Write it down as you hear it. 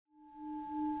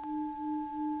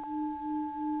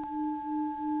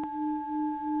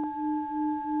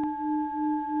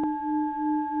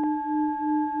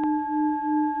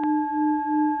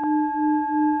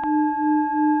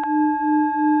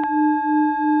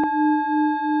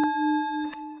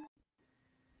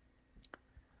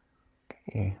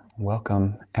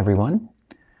Welcome, everyone.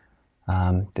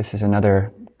 This is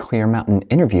another Clear Mountain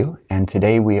interview, and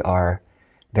today we are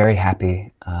very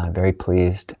happy, very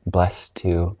pleased, blessed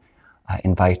to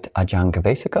invite Ajahn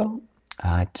Gavesako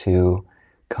to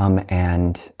come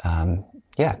and,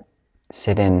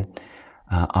 sit in,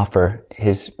 offer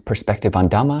his perspective on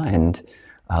Dhamma and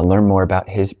learn more about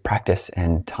his practice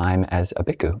and time as a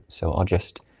bhikkhu. So I'll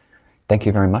just thank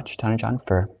you very much, Ajahn,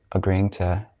 for agreeing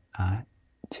to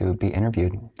be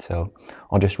interviewed. So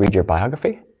I'll just read your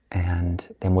biography and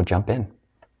then we'll jump in.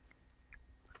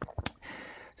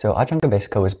 So Ajahn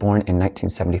Gavesako was born in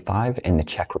 1975 in the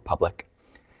Czech Republic.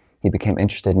 He became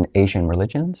interested in Asian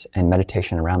religions and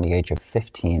meditation around the age of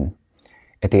 15.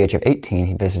 At the age of 18,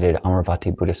 he visited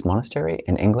Amaravati Buddhist Monastery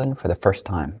in England for the first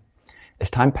time. As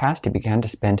time passed, he began to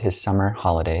spend his summer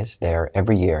holidays there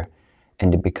every year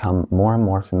and to become more and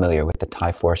more familiar with the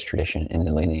Thai forest tradition in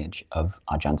the lineage of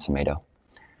Ajahn Sumedho.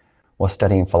 While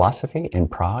studying philosophy in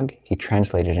Prague, he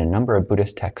translated a number of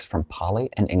Buddhist texts from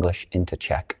Pali and English into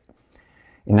Czech.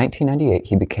 In 1998,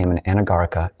 he became an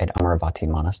anagarika at Amaravati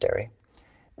Monastery.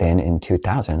 Then in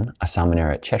 2000, a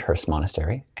samaner at Chethurst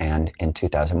Monastery, and in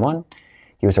 2001,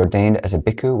 he was ordained as a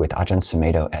bhikkhu with Ajahn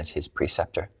Sumedho as his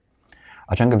preceptor.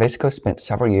 Ajahn Gavesako spent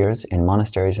several years in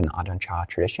monasteries in the Ajahn Chah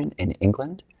tradition in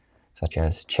England, such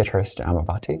as Chethurst and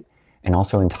Amaravati, and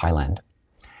also in Thailand.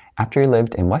 After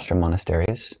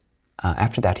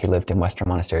that, he lived in Western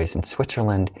monasteries in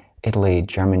Switzerland, Italy,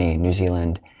 Germany, New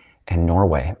Zealand, and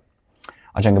Norway.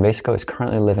 Ajahn Gavesako is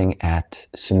currently living at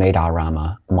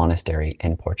Sumedharama Monastery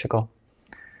in Portugal.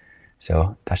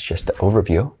 So that's just the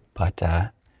overview, but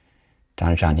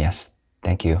Ajahn, yes,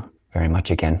 thank you very much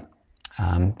again.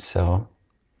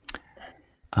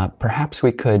 Perhaps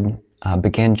we could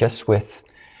begin just with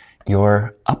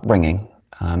your upbringing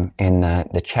in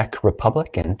the Czech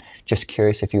Republic, and just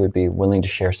curious if you would be willing to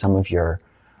share some of your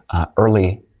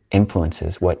early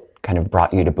influences, what kind of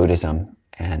brought you to Buddhism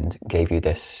and gave you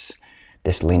this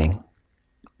leaning.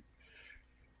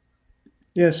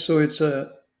 Yes, so it's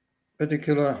a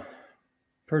particular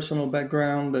personal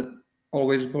background that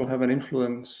always will have an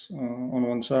influence on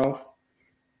oneself.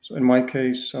 So in my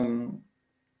case,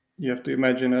 you have to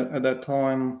imagine at that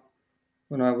time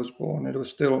when I was born, it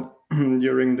was still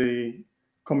during the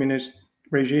communist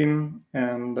regime,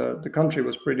 and the country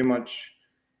was pretty much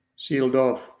sealed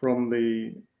off from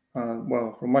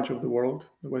from much of the world,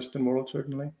 the Western world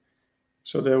certainly.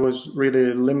 So there was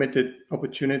really limited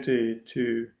opportunity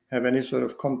to have any sort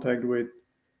of contact with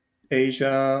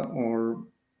Asia or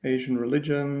Asian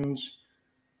religions,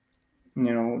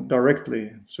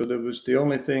 directly. So there was the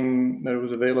only thing that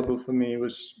was available for me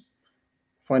was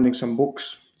finding some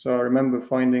books. So I remember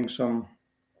finding some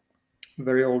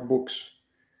very old books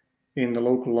in the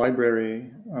local library,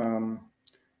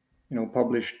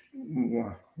 published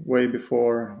way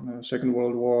before the Second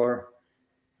World War.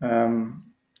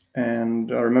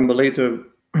 And I remember later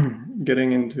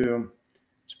getting into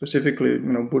specifically,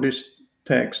 Buddhist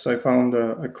texts. I found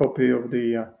a copy of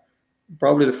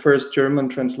probably the first German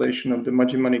translation of the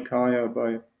Majjhima Nikaya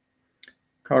by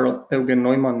Karl Eugen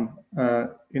Neumann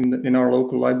in our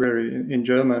local library in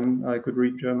German. I could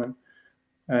read German,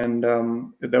 and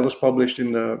that was published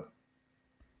in the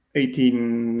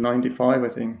 1895, I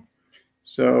think.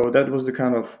 So that was the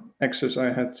kind of access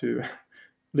I had to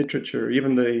literature.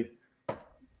 Even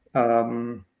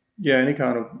any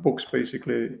kind of books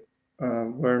basically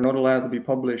were not allowed to be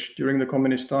published during the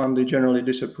communist time. They generally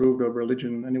disapproved of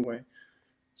religion anyway.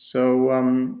 So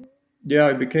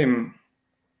I became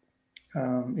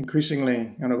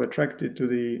increasingly kind of attracted to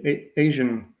the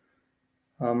Asian,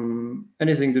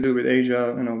 anything to do with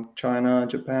Asia, China,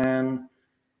 Japan,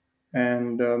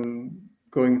 and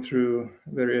going through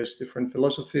various different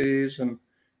philosophies, and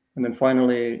then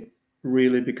finally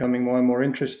really becoming more and more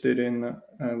interested in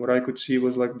what I could see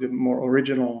was like the more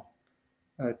original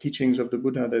teachings of the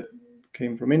Buddha that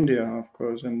came from India, of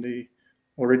course, and the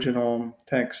original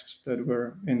texts that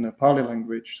were in the Pali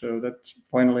language. So that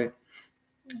finally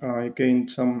I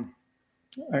gained some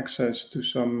access to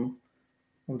some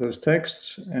of those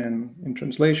texts and in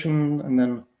translation, and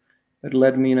then it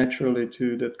led me naturally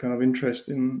to that kind of interest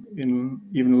in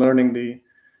even learning the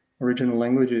original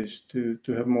languages to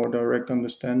have more direct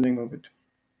understanding of it.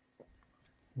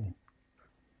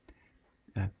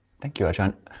 Thank you,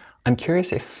 Ajahn. I'm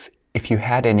curious if you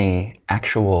had any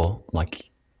actual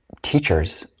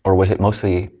teachers, or was it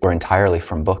mostly or entirely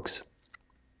from books?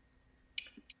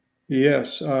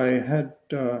 Yes, I had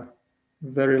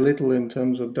very little in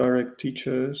terms of direct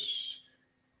teachers.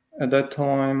 At that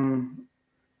time,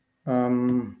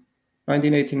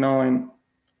 1989,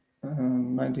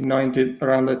 1990,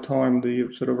 around that time,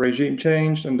 the sort of regime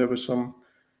changed, and there was some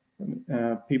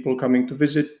people coming to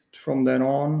visit from then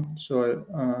on. So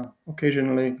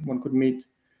occasionally one could meet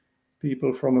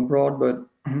people from abroad, but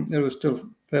it was still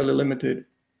fairly limited.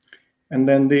 And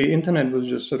then the internet was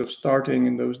just sort of starting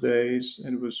in those days,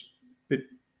 and it was a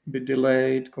bit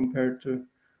delayed compared to,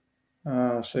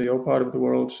 say, your part of the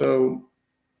world. So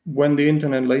when the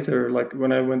internet later, like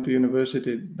when I went to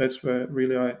university, that's where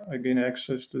really I gained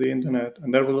access to the internet.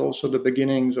 And that was also the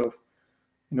beginnings of,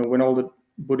 when all the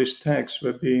Buddhist texts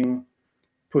were being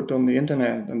put on the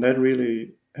internet. And that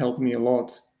really helped me a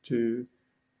lot to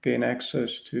gain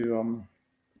access to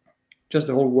just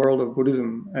the whole world of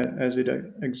Buddhism as it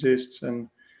exists. And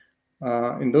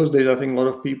in those days, I think a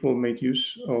lot of people made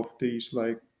use of these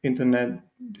like internet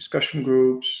discussion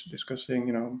groups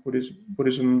discussing,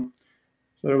 Buddhism.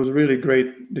 So it was a really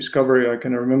great discovery. I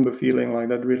can remember feeling like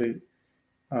that really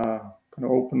kind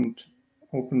of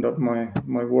opened up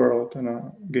my world, and I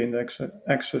gained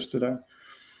access to that.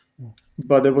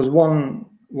 But there was one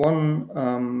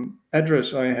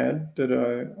address I had that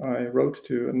I wrote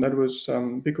to, and that was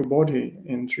Bhikkhu Bodhi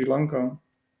in Sri Lanka.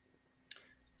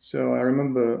 So I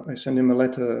remember I sent him a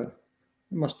letter. It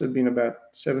must have been about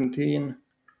 16,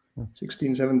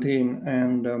 17,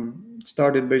 and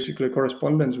started basically a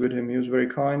correspondence with him. He was very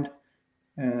kind,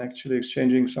 and actually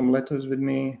exchanging some letters with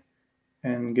me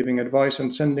and giving advice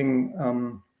and sending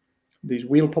these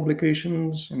wheel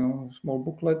publications, small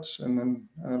booklets, and then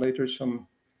later some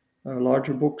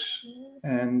larger books.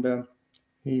 And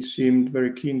he seemed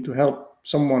very keen to help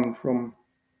someone from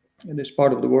this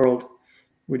part of the world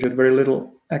which had very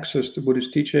little access to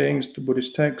Buddhist teachings, to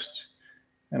Buddhist texts.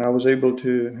 And I was able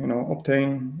to,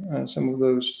 obtain some of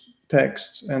those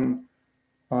texts. And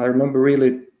I remember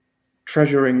really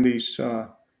treasuring these,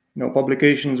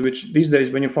 publications, which these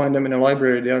days, when you find them in a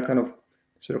library, they are kind of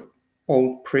sort of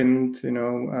old print,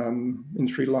 in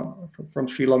Sri Lanka, from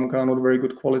Sri Lanka, not very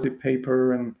good quality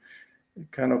paper, and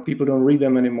kind of people don't read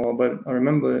them anymore. But I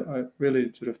remember I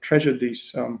really sort of treasured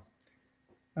these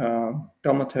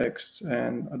Dhamma texts,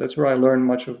 and that's where I learned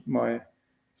much of my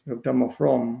sort of Dhamma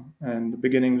from, and the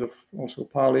beginnings of also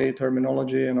Pali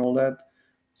terminology and all that.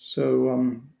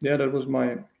 So yeah, that was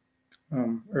my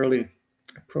early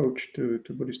approach to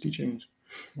Buddhist teachings.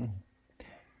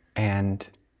 And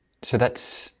so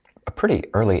that's a pretty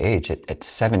early age at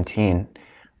 17.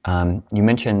 You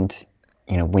mentioned,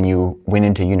 when you went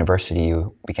into university,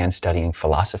 you began studying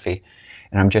philosophy.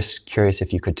 And I'm just curious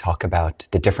if you could talk about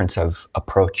the difference of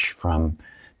approach from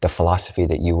the philosophy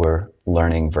that you were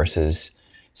learning versus,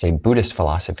 say, Buddhist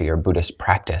philosophy or Buddhist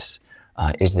practice.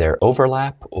 Is there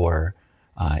overlap, or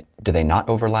do they not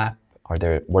overlap? What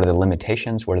are the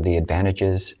limitations? What are the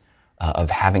advantages of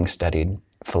having studied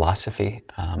philosophy?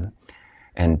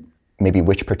 And maybe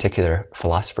which particular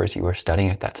philosophers you were studying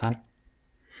at that time?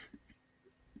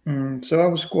 So I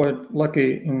was quite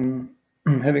lucky in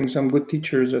having some good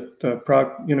teachers at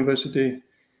Prague University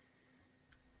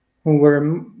who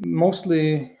were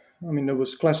mostly, there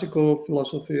was classical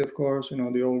philosophy, of course,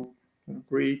 the old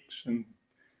Greeks and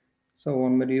so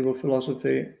on, medieval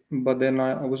philosophy. But then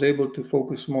I was able to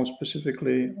focus more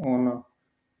specifically on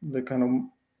the kind of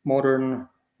modern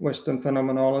Western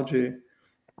phenomenology.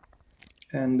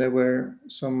 And there were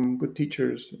some good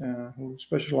teachers who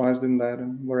specialized in that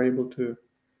and were able to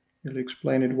really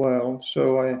explain it well.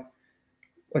 So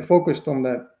I focused on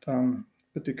that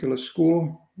particular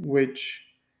school, which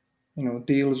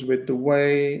deals with the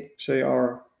way, say,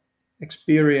 our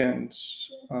experience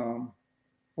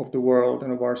of the world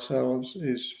and of ourselves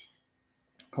is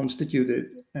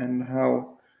constituted, and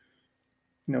how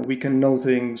we can know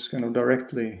things kind of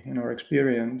directly in our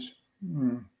experience.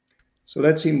 So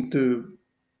that seemed to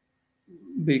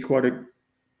be quite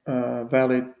a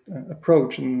valid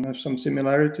approach, and have some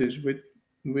similarities with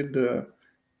the,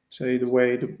 say, the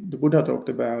way the Buddha talked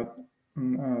about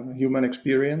human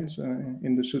experience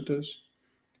in the suttas.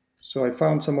 So I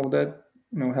found some of that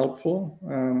helpful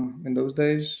in those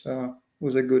days.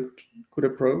 Was a good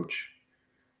approach.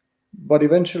 But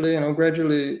eventually,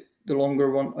 gradually, the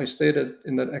longer I stayed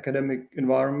in that academic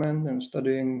environment and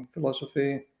studying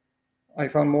philosophy, I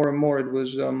found more and more it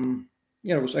was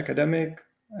it was academic.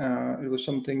 It was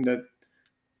something that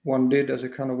one did as a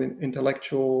kind of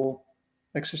intellectual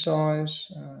exercise.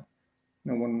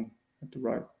 One had to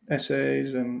write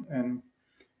essays, and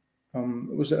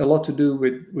it was a lot to do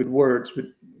with words, with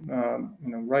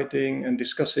writing and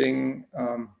discussing,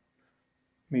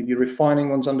 maybe refining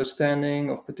one's understanding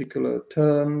of particular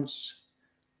terms,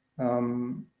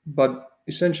 but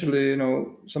essentially,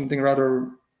 something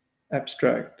rather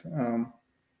abstract.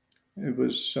 It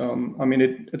was, I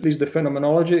mean, at least the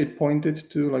phenomenology, it pointed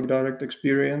to like direct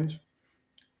experience,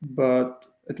 but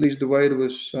at least the way it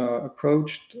was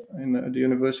approached at the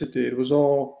university, it was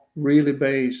all really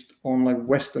based on like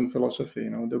Western philosophy.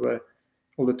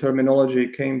 All the terminology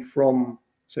came from,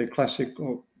 say,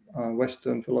 classical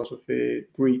Western philosophy,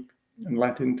 Greek and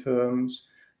Latin terms,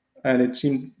 and it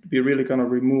seemed to be really kind of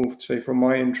removed, say, from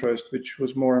my interest, which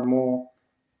was more and more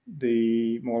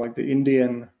like the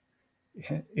Indian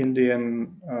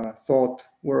thought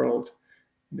world,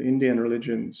 the Indian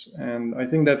religions. And I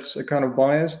think that's a kind of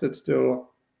bias that still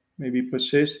maybe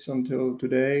persists until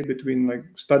today between like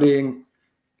studying,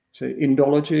 say,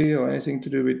 Indology or anything to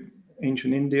do with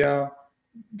ancient India.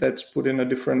 That's put in a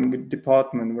different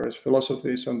department, whereas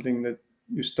philosophy is something that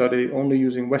you study only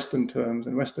using Western terms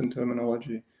and Western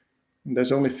terminology. And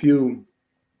there's only few,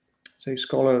 say,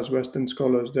 scholars, Western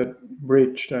scholars, that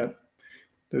bridge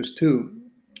those two.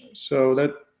 So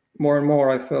that more and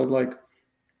more I felt like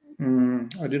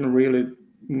I didn't really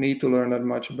need to learn that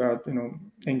much about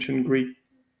ancient Greek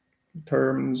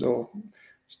terms or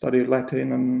study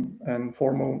Latin and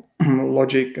formal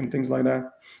logic and things like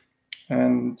that.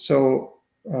 And so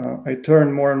I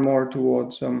turned more and more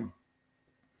towards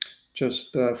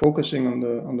just focusing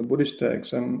on the Buddhist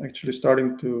texts and actually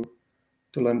starting to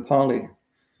learn Pali.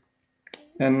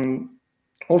 And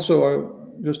also,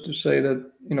 just to say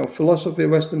that philosophy,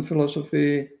 Western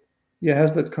philosophy, yeah,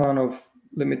 has that kind of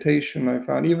limitation. I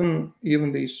found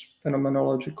even these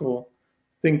phenomenological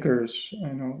thinkers,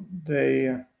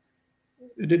 they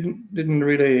didn't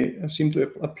really seem to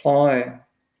apply,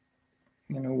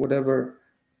 whatever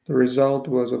the result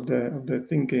was of their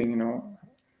thinking.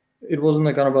 It wasn't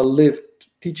a kind of a lived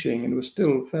teaching. It was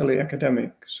still fairly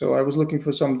academic. So I was looking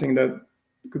for something that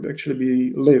could actually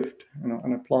be lived,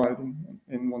 and applied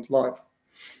in one's life.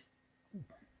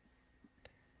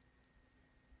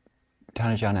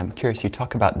 Ajahn, I'm curious, you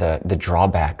talk about the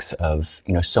drawbacks of,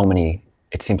 so many,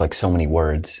 it seems like so many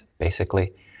words,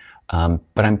 basically.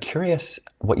 But I'm curious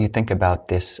what you think about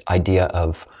this idea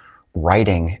of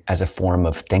writing as a form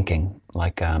of thinking.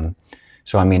 Like,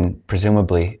 so I mean,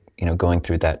 presumably, going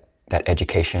through that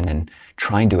education and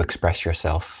trying to express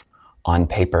yourself on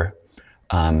paper,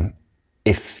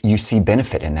 if you see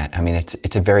benefit in that. I mean,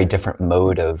 it's a very different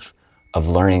mode of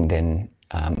learning than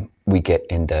we get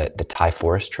in the Thai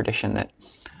forest tradition. That,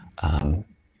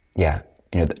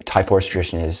 the Thai forest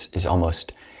tradition is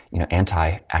almost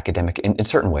anti-academic in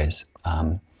certain ways.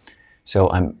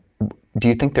 Do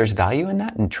you think there's value in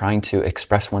that, in trying to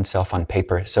express oneself on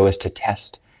paper so as to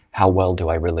test how well do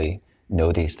I really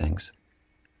know these things?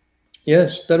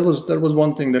 Yes, that was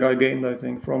one thing that I gained, I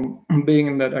think, from being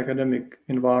in that academic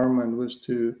environment, was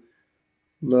to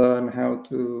learn how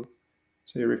to,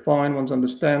 say, refine one's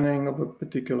understanding of a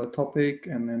particular topic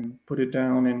and then put it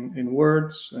down in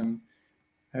words and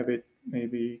have it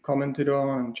maybe commented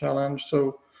on and challenged.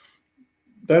 So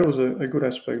that was a good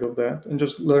aspect of that, and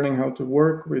just learning how to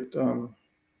work with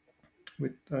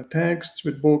texts,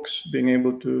 with books, being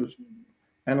able to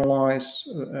analyze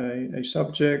a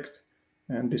subject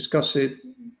and discuss it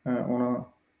on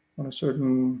a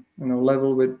certain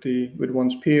level with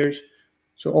one's peers.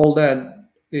 So all that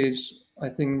is, I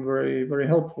think, very, very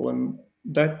helpful, and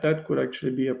that could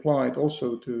actually be applied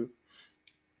also to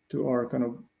our kind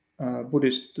of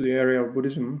to the area of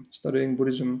Buddhism, studying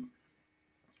Buddhism.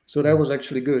 So that was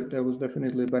actually good. That was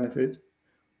definitely a benefit,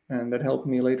 and that helped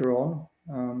me later on.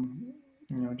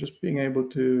 Just being able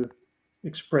to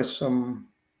express some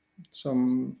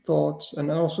thoughts, and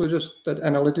also just that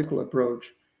analytical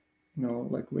approach.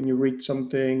 Like when you read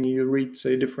something, you read,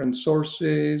 say, different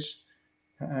sources,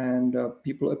 and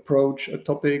people approach a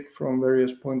topic from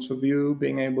various points of view,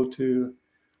 being able to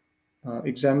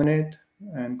examine it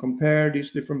and compare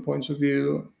these different points of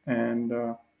view, and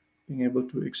being able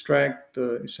to extract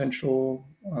the essential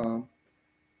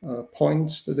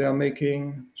points that they are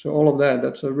making. So all of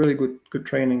that's a really good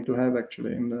training to have,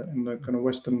 actually, in the kind of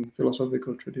Western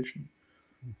philosophical tradition.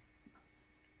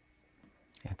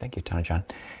 Yeah, thank you, Ajahn.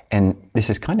 And this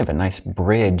is kind of a nice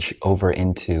bridge over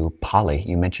into Pali.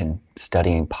 You mentioned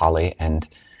studying Pali, and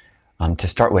to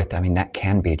start with, I mean, that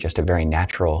can be just a very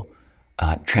natural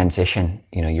transition.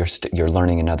 You're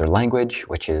learning another language,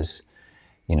 which is,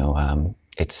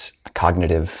 it's a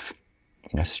cognitive,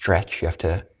 stretch. You have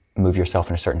to move yourself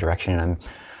in a certain direction. And I'm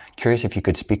curious if you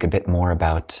could speak a bit more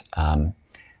about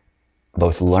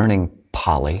both learning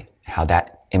Pali, how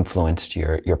that influenced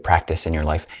your practice in your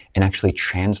life, and actually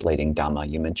translating Dhamma.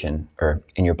 You mentioned, or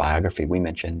in your biography, we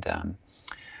mentioned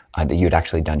that you had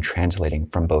actually done translating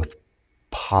from both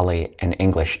Pali and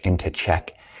English into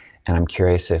Czech. And I'm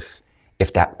curious if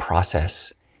that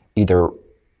process either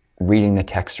reading the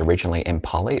text originally in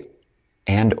Pali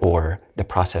and or the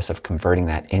process of converting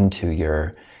that into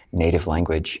your native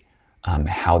language,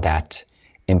 how that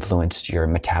influenced your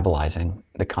metabolizing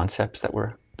the concepts that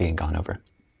were being gone over?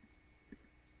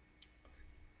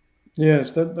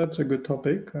 Yes, that's a good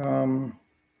topic. I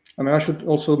mean, I should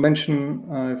also mention,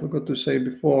 I forgot to say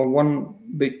before, one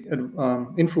big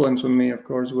influence on me, of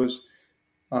course, was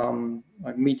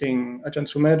like meeting Ajahn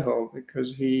Sumedho,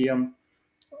 because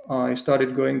I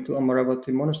started going to Amaravati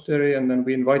Monastery, and then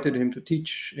we invited him to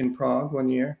teach in Prague one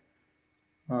year,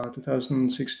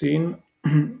 2016,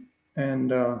 and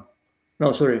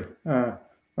no, sorry,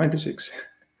 96.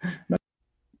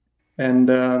 And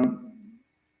I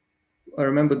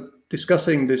remember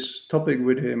discussing this topic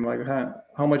with him, like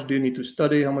how much do you need to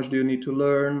study, how much do you need to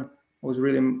learn. I was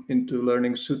really into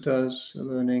learning suttas,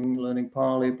 learning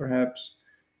Pali, perhaps,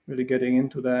 really getting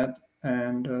into that,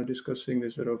 and discussing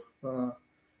this sort of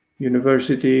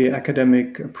university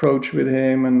academic approach with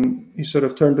him. And he sort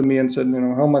of turned to me and said,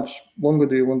 how much longer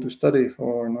do you want to study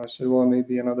for? And I said, well,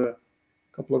 maybe another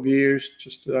couple of years,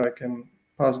 just so I can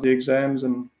pass the exams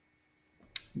and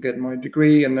get my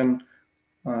degree, and then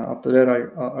after that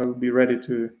I would be ready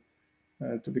to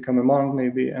become a monk,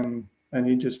 maybe. And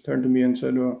he just turned to me and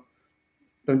said, well,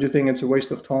 don't you think it's a waste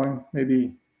of time?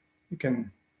 Maybe you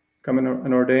can come in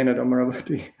and ordain at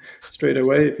Amaravati straight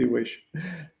away if you wish.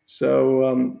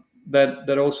 So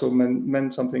that also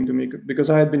meant something to me, because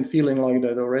I had been feeling like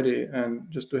that already, and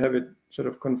just to have it sort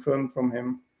of confirmed from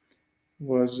him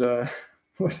was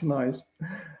was nice,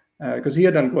 because he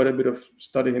had done quite a bit of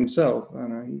study himself,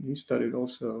 and he studied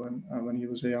also when he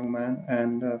was a young man,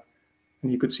 and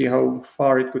you could see how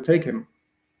far it could take him.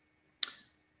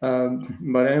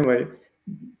 But anyway,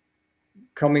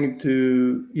 coming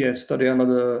to study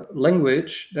another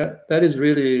language, that is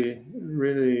really,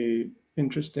 really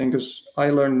interesting, because I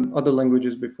learned other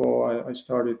languages before. I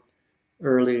started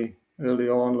early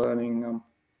on learning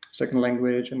second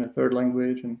language and a third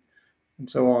language, and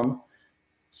so on.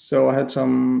 So I had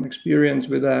some experience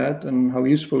with that, and how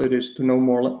useful it is to know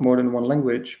more than one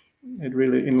language. It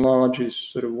really enlarges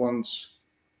sort of one's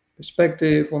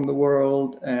perspective on the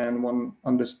world, and one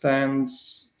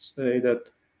understands, say, that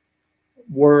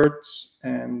words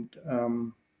and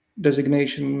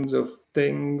designations of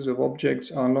things, of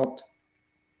objects, are not,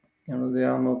 they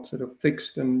are not sort of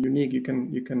fixed and unique. You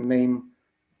can name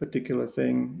a particular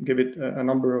thing, give it a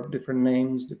number of different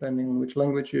names depending on which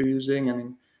language you're using,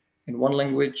 and in one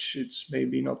language it's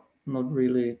maybe not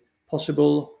really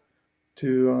possible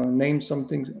to name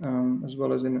something as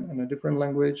well as in a different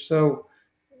language. So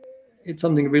it's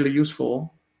something really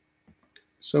useful.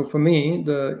 So for me,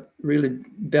 the really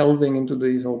delving into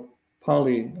the whole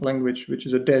Pali language, which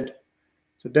is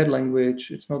it's a dead language.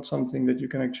 It's not something that you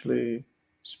can actually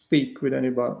speak with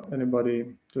anybody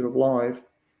sort of live.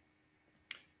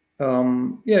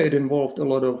 It involved a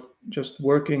lot of just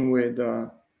working with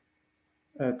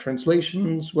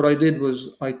translations. What I did was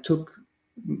I took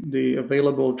the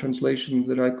available translations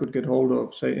that I could get hold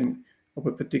of, say, of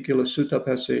a particular sutta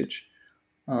passage.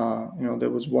 There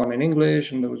was one in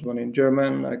English and there was one in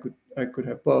German. I could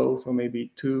have both, or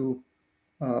maybe two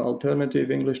alternative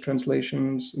English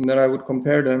translations, and then I would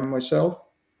compare them myself,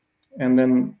 and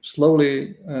then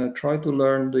slowly try to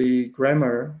learn the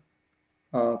grammar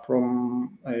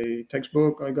from a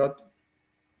textbook I got.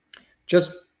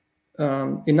 Just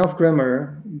enough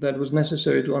grammar that was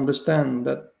necessary to understand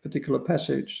that particular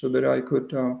passage, so that I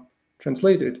could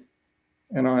translate it.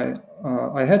 And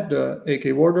I had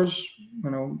A.K. Warder's,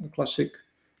 a classic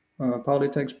Pali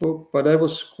textbook, but that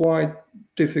was quite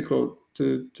difficult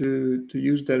to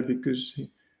use that, because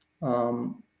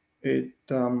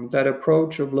that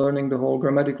approach of learning the whole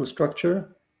grammatical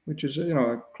structure, which is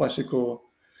a classical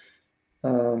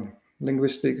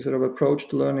linguistic sort of approach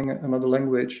to learning another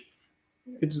language,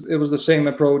 it was the same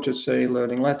approach as, say,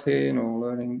 learning Latin or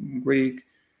learning Greek,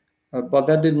 but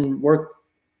that didn't work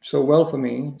so well for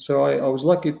me. So I was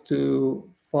lucky to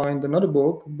find another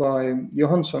book by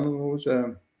Johansson, who was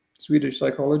a Swedish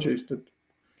psychologist that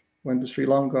went to Sri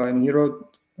Lanka, and he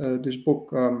wrote this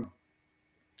book,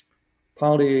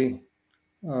 Pali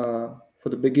for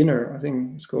the Beginner. I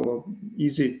think it's called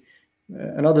Easy.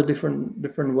 Another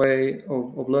different way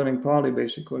of learning Pali,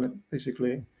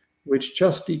 basically, which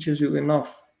just teaches you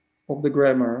enough of the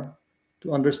grammar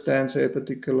to understand, say, a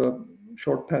particular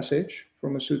short passage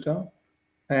from a sutta,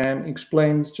 and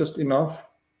explains just enough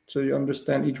so you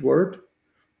understand each word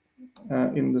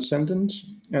in the sentence.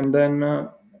 And then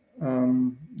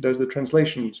there's the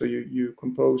translation. So you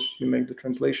make the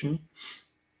translation,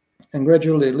 and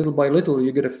gradually, little by little,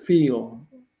 you get a feel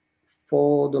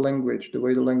for the language, the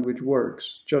way the language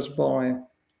works, just by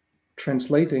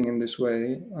translating in this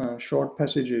way short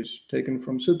passages taken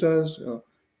from suttas,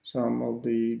 some of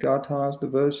the gathas, the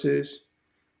verses,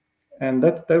 and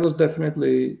that was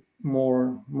definitely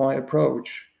more my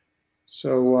approach.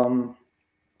 So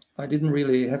I didn't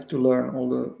really have to learn all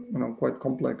the quite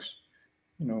complex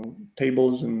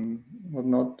tables and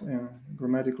whatnot,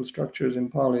 grammatical structures in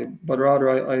Pali, but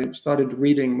rather I started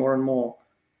reading more and more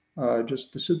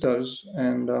just the suttas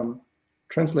and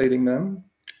translating them.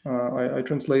 I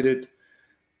translated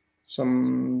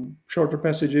some shorter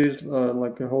passages,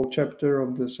 like a whole chapter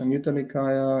of the Samyutta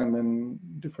Nikaya, and then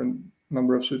different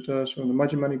number of suttas from the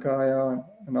Majjhima Nikaya,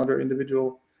 and other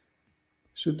individual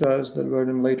suttas that were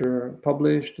then later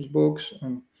published as books,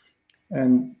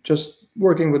 and just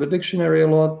working with the dictionary a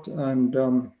lot,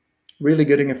 and really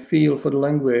getting a feel for the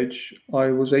language. I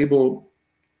was able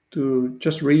to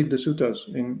just read the suttas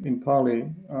in Pali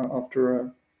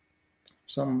after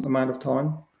some amount of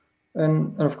time,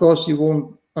 and of course you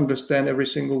won't understand every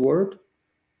single word,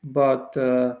 but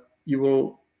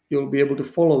you'll be able to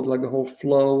follow like the whole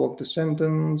flow of the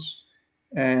sentence,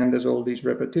 and there's all these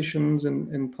repetitions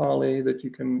in Pali that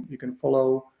you can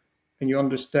follow, and you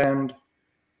understand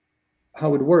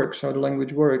how it works, how the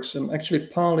language works. And actually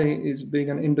Pali is being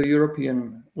an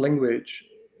Indo-European language.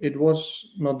 It was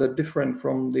not that different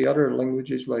from the other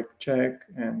languages like Czech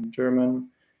and German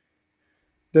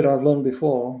that I've learned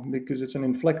before, because it's an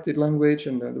inflected language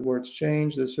and the words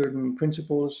change. There's certain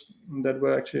principles that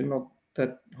were actually not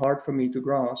that hard for me to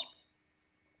grasp.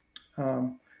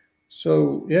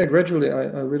 So yeah, gradually I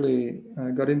really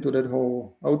got into that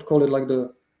whole, I would call it like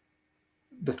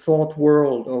the thought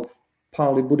world of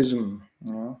Pali Buddhism.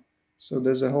 So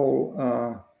there's a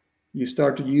whole, you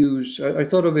start to use, I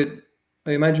thought of it,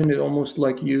 I imagined it almost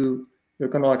like you're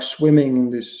kind of like swimming in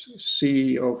this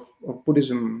sea of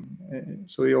Buddhism.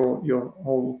 So your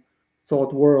whole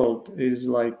thought world is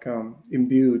like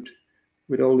imbued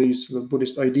with all these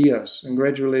Buddhist ideas. And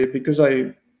gradually, because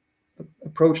I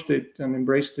approached it and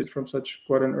embraced it from such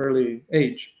quite an early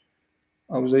age,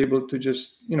 I was able to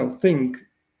just, think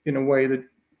in a way that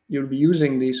you'll be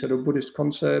using these sort of Buddhist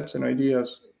concepts and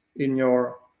ideas in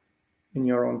your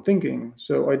own thinking.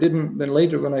 So I didn't, then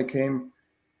later when I came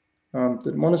to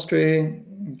the monastery,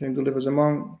 came to live as a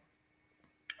monk,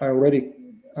 I already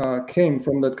came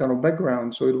from that kind of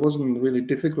background, so it wasn't really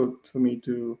difficult for me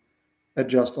to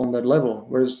adjust on that level.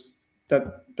 Whereas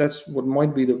that's what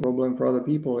might be the problem for other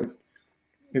people,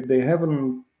 if they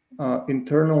haven't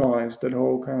internalized that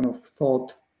whole kind of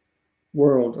thought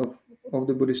world of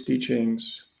the Buddhist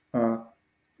teachings.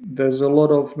 There's a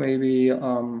lot of maybe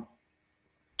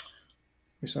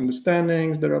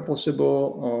misunderstandings that are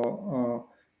possible,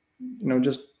 or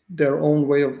just their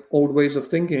own old ways of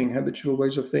thinking, habitual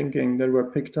ways of thinking that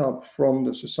were picked up from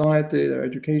the society, their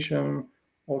education,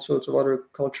 all sorts of other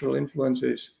cultural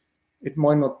influences. It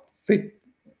might not fit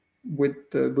with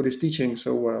the Buddhist teaching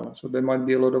so well. So there might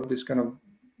be a lot of this kind of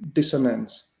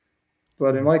dissonance.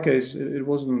 But in my case, it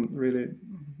wasn't really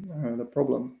the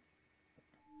problem.